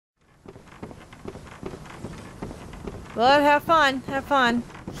But have fun, have fun.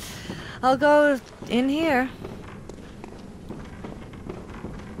 I'll go in here.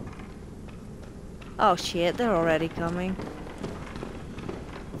 Oh shit, they're already coming.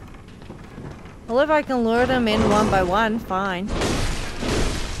 Well, if I can lure them in one by one, fine.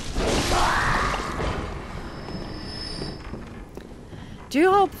 Do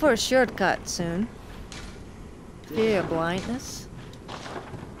you hope for a shortcut soon? Fear blindness.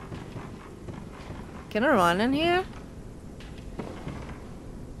 Can I run in here?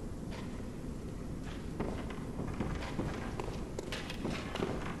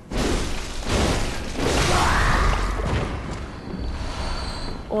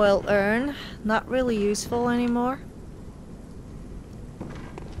 Oil urn, not really useful anymore.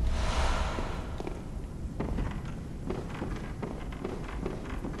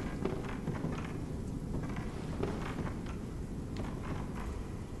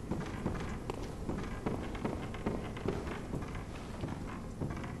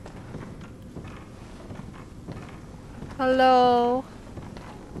 Hello.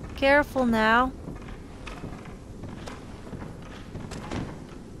 Careful now.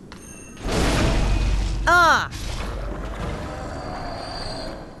 Ah!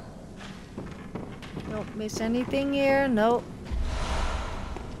 Don't miss anything here. Nope.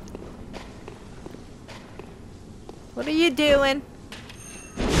 What are you doing?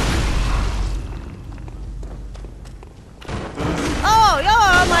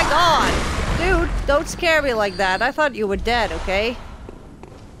 Oh my god! Dude, don't scare me like that. I thought you were dead, okay?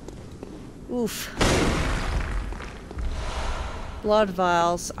 Oof. Blood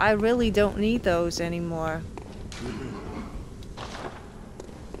vials. I really don't need those anymore.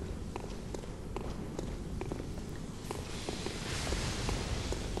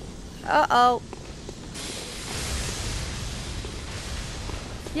 Uh-oh.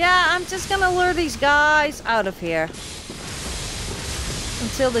 Yeah, I'm just gonna lure these guys out of here.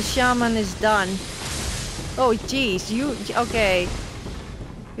 Until the shaman is done. Oh, jeez. You... Okay.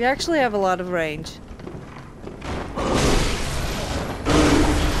 You actually have a lot of range.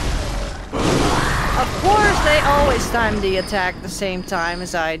 Of course, they always time the attack the same time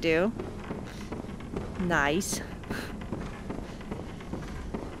as I do. Nice.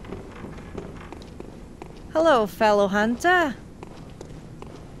 Hello, fellow hunter.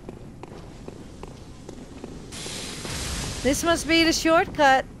 This must be the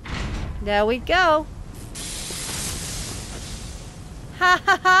shortcut. There we go. Ha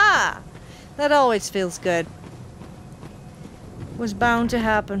ha ha! That always feels good. Was bound to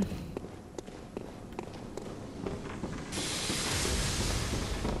happen.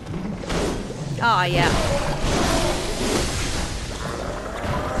 Oh yeah.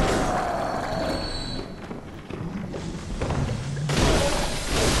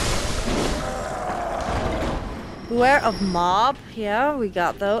 Beware of mob. Yeah, we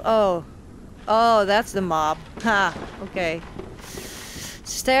got those. Oh. Oh, that's the mob. Ha. Okay.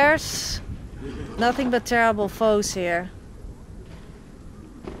 Stairs. Nothing but terrible foes here.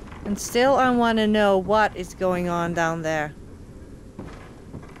 And still I want to know what is going on down there.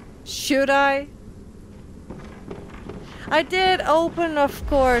 Should I? I did open, of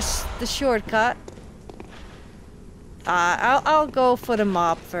course, the shortcut. I'll go for the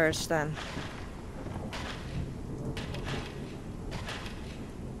mob first then.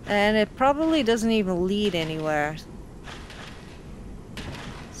 And it probably doesn't even lead anywhere.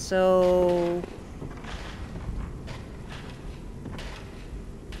 So...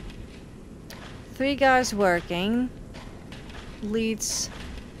 Three guys working. Leads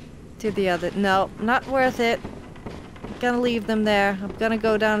to the other... No, not worth it. I'm gonna leave them there. I'm gonna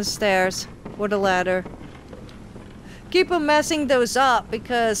go down the stairs. Or the ladder. Keep on messing those up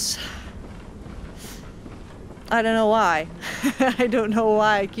because... I don't know why. I don't know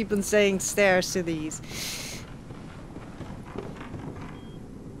why I keep on saying stairs to these.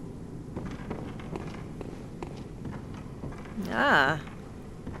 Ah.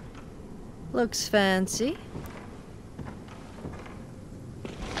 Looks fancy.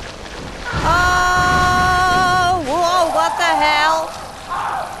 Oh! Whoa, what the hell?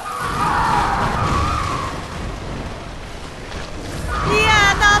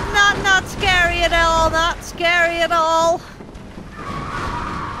 Yeah, not scary at all. Not scary at all.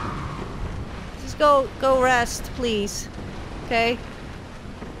 Just go rest, please. Okay?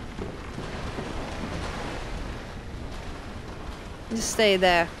 Just stay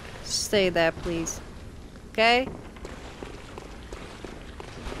there. Just stay there, please. Okay?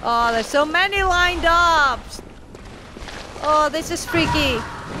 Oh, there's so many lined up. Oh, this is freaky.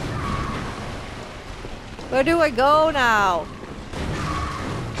 Where do I go now?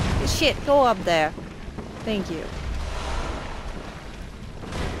 Shit, go up there. Thank you.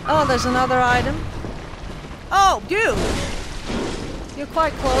 Oh, there's another item. Oh, dude! You're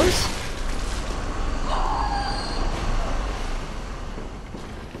quite close.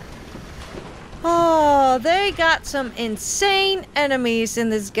 Oh, they got some insane enemies in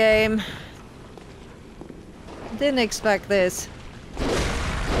this game. Didn't expect this.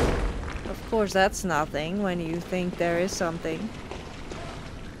 Of course, that's nothing when you think there is something.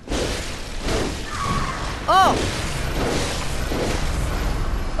 Oh!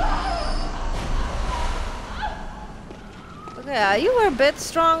 Okay, you were a bit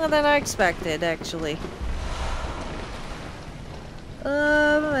stronger than I expected, actually.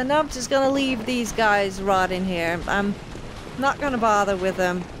 And I'm just gonna leave these guys rotting here. I'm not gonna bother with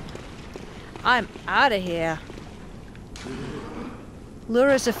them. I'm out of here. Lure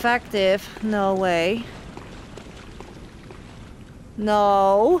is effective. No way.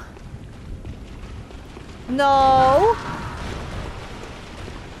 No. No.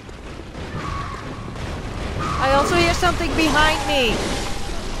 I also hear something behind me.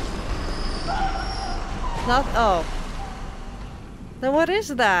 Not. Oh. Then what is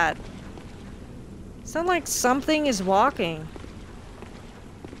that? Sounds like something is walking.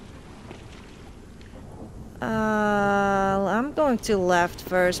 I'm going to left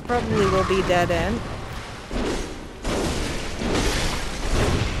first. Probably will be dead end.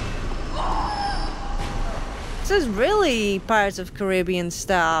 This is really Pirates of Caribbean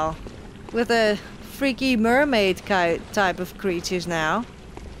style. With a freaky mermaid type of creatures now.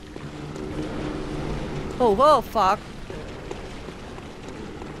 Oh, whoa, fuck.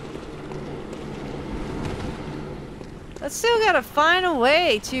 I still gotta find a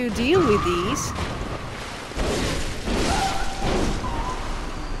way to deal with these.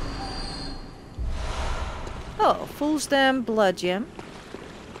 Oh, Fool's Dam Blood Gem.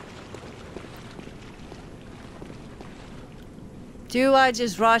 Do I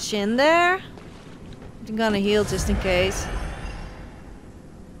just rush in there? I'm gonna heal just in case.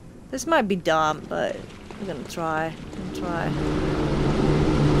 This might be dumb, but I'm gonna try.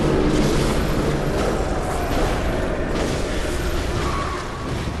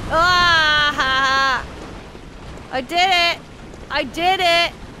 Ah! I did it! I did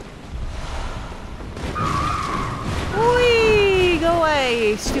it! Whee! Go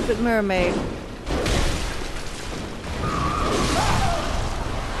away, stupid mermaid.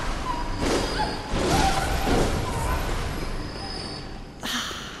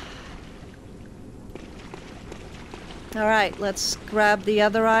 Alright, let's grab the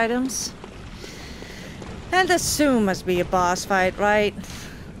other items. And this soon must be a boss fight, right?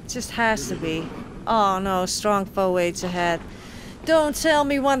 It just has to be. Oh no, strong foe waits ahead. Don't tell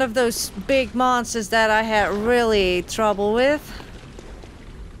me one of those big monsters that I had really trouble with.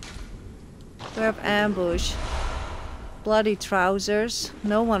 We have ambush. Bloody trousers.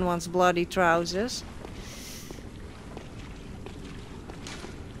 No one wants bloody trousers.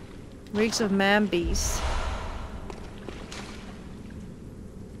 Reeks of man-beast.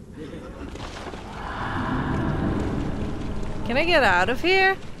 Can I get out of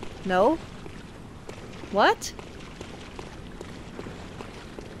here? No? What?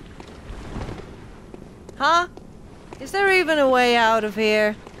 Huh? Is there even a way out of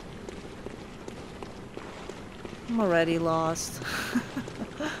here? I'm already lost.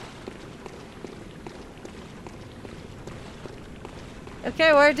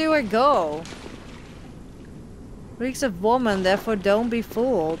 Okay, where do I go? Reeks of woman, therefore don't be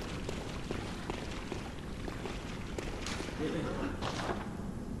fooled.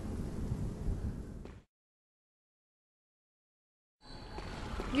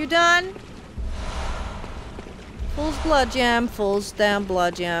 You done? Fool's blood gem, Fool's damn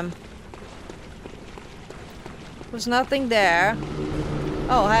blood gem. There's nothing there.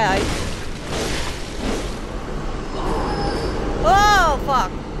 Oh, hi. Oh,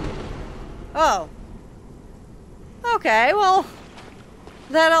 fuck. Oh. Okay, well,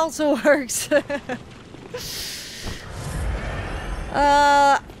 that also works. There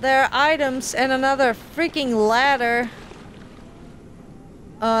are items and another freaking ladder.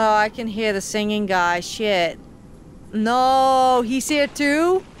 Oh, I can hear the singing guy. Shit. No, he's here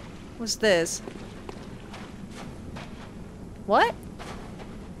too? What's this? What?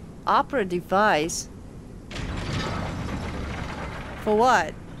 Opera device? For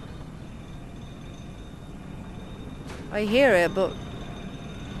what? I hear it, but...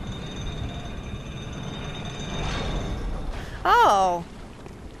 Oh!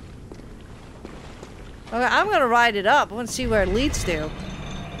 Okay, I'm gonna ride it up. I want to see where it leads to.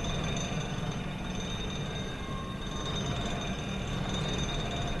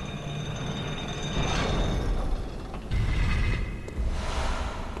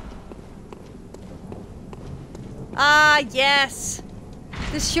 yes!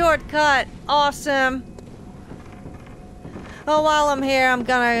 The shortcut. Awesome. Oh, while I'm here, I'm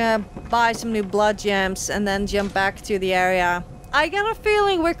gonna buy some new blood gems and then jump back to the area. I got a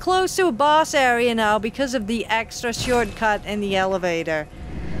feeling we're close to a boss area now because of the extra shortcut in the elevator.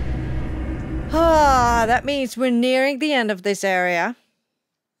 Ah, that means we're nearing the end of this area.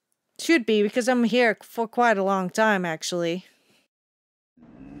 Should be, because I'm here for quite a long time, actually.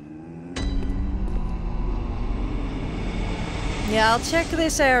 Yeah, I'll check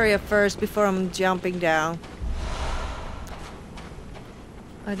this area first before I'm jumping down.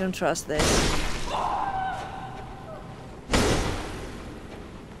 I don't trust this.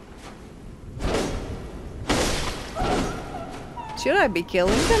 Should I be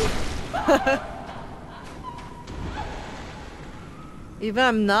killing them? If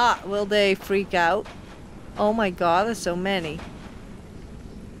I'm not, will they freak out? Oh my god, there's so many.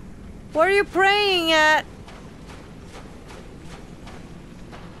 What are you praying at?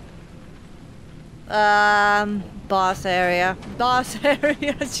 Boss area. Boss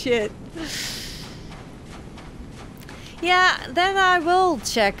area, shit. Yeah, then I will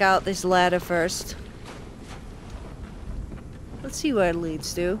check out this ladder first. Let's see where it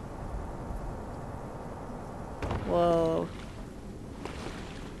leads to. Whoa.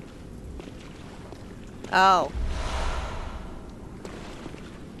 Oh.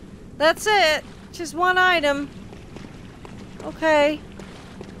 That's it. Just one item. Okay.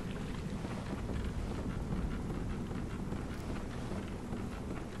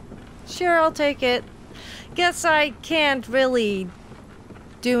 Sure, I'll take it. Guess I can't really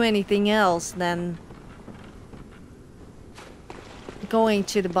do anything else than going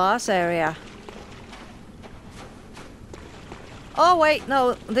to the boss area. Oh wait,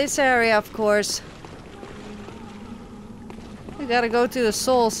 no, this area, of course. We gotta go to the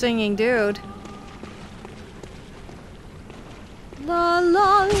soul singing dude. La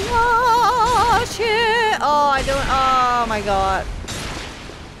la la shit. Oh, I don't. Oh my god.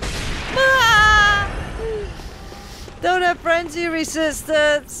 Ah! Don't have frenzy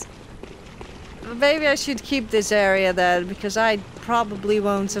resistance. Maybe I should keep this area then, because I probably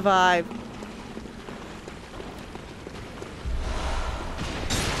won't survive.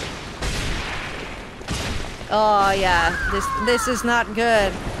 Oh yeah, this is not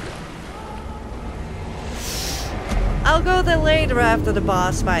good. I'll go there later after the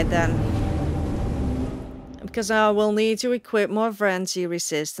boss fight then. Because I will need to equip more frenzy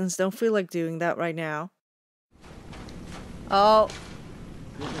resistance. Don't feel like doing that right now. Oh.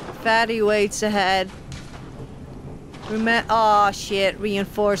 Fatty waits ahead. Oh shit,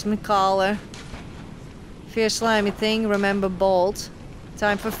 reinforcement collar. Fierce slimy thing, remember bolt.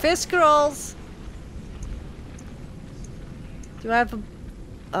 Time for fist rolls. Do I have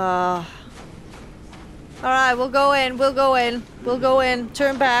a... Alright, we'll go in, we'll go in. We'll go in.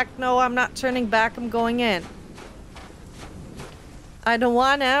 Turn back. No, I'm not turning back, I'm going in. I don't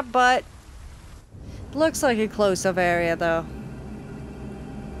wanna, but... Looks like a close-up area, though.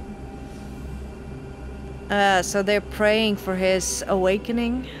 So they're praying for his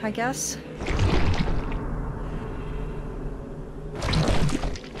awakening, I guess.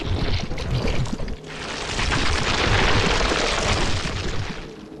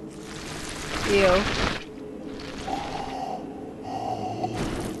 Ew.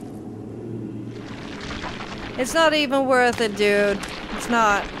 It's not even worth it, dude. It's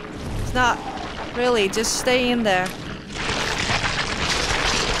not. It's not. Really, just stay in there.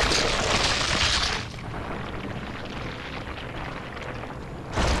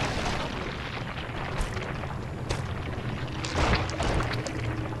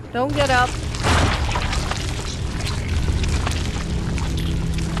 Don't get up.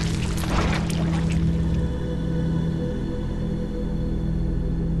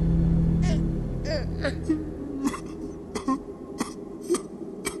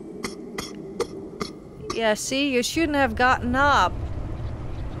 Yeah, see, you shouldn't have gotten up.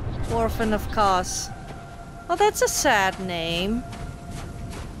 Orphan of Kos. Oh, that's a sad name.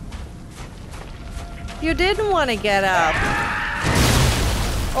 You didn't want to get up.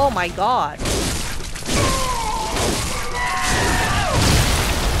 Oh my god.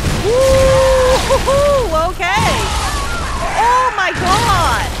 Woo! Okay. Oh my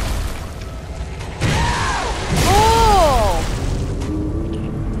god. Oh.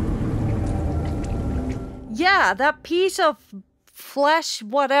 Yeah, that piece of flesh,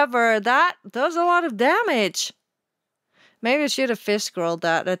 whatever, that does a lot of damage. Maybe I should have fist rolled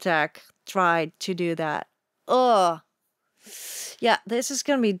that attack. Tried to do that. Ugh. Yeah, this is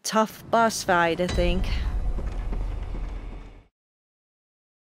gonna be a tough boss fight, I think.